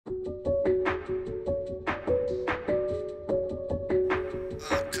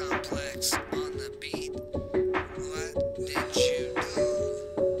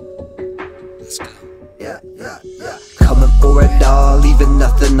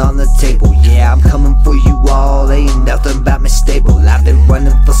nothing on the table. Yeah, I'm coming for you all, ain't nothing about me stable. I've been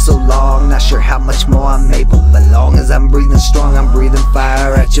running for so long, not sure how much more I'm able. But long as I'm breathing strong, I'm breathing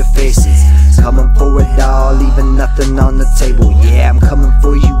fire at your faces. Coming for it all, leaving nothing on the table. Yeah, I'm coming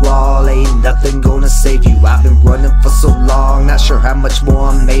for you all, ain't nothing gonna save you. I've been running for so long, not sure how much more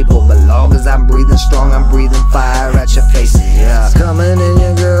I'm able. But long as I'm breathing strong, I'm breathing fire at your faces. Yeah, coming in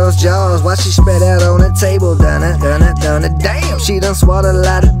your girl's jaws, watch she spread out on the table. Done it, done it, done it. Damn, she done swallowed a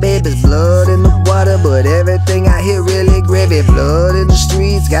lot of babies. Blood in the water, but everything I hear really gravy. Blood in the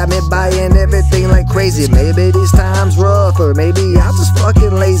streets, got me buying everything like crazy. Maybe these times rough, or maybe I'm just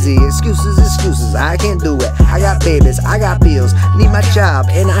fucking lazy. Excuses, I can't do it. I got babies, I got bills, need my job,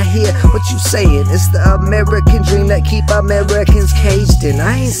 and I hear what you saying. It's the American dream that keep Americans caged in.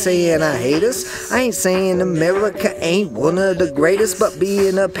 I ain't saying I hate us, I ain't saying America ain't one of the greatest, but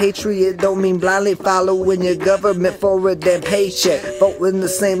being a patriot don't mean blindly following your government for a damn paycheck. Voting the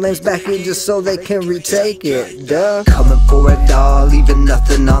same lanes back in just so they can retake it. Duh. Coming for it all, leaving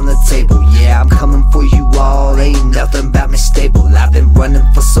nothing on the table. Yeah, I'm coming for you all, ain't nothing about me stable. I've been running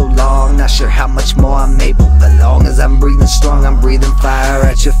for so long, not sure how much more I'm able. But long as I'm breathing strong, I'm breathing fire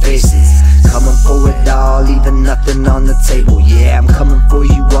at your faces. Coming for it all, leaving nothing on the table. Yeah, I'm coming for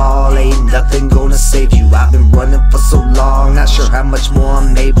you all, ain't nothing gonna save you. I've been running for so long, not sure how much more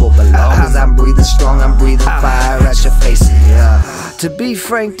I'm able. But long as I'm breathing strong, I'm breathing fire at your faces. Yeah. To be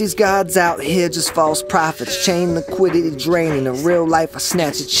frank, these gods out here just false prophets. Chain liquidity draining. In real life, I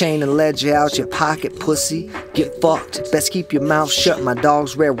snatch a chain and let you out your pocket, pussy. Get fucked. Best keep your mouth shut. My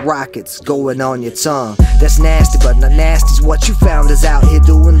dog's red rockets going on your tongue. That's nasty, but not nasty's what you found us out here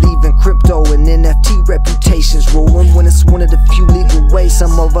doing. Leaving crypto and NFT reputations ruined. When it's one of the few legal ways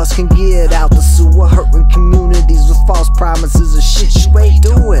some of us can get out the sewer. Hurting communities with false promises of shit you ain't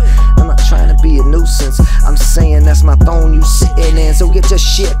doing. I'm not trying to be a nuisance, I'm saying that's my throne you sitting in. So get your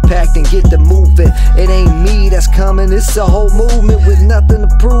shit packed and get to moving. It ain't me that's coming, it's a whole movement with nothing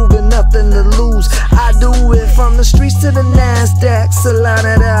to prove and nothing to lose. I do it from the streets to the NASDAQ,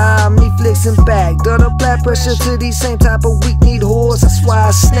 Solana to Omniflix and back. Done apply pressure to these same type of weak-kneed whores. That's why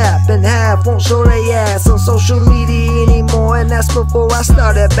I snap in half, won't show they ass on social media anymore. And that's before I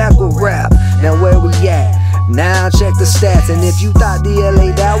started back with rap. Now where we at? Now check the stats, and if you thought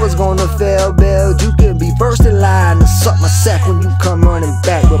DLA that was gonna fail, Bill, you can be first in line to suck my sack when you come running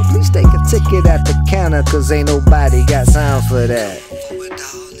back. But please take a ticket at the counter, cause ain't nobody got time for that.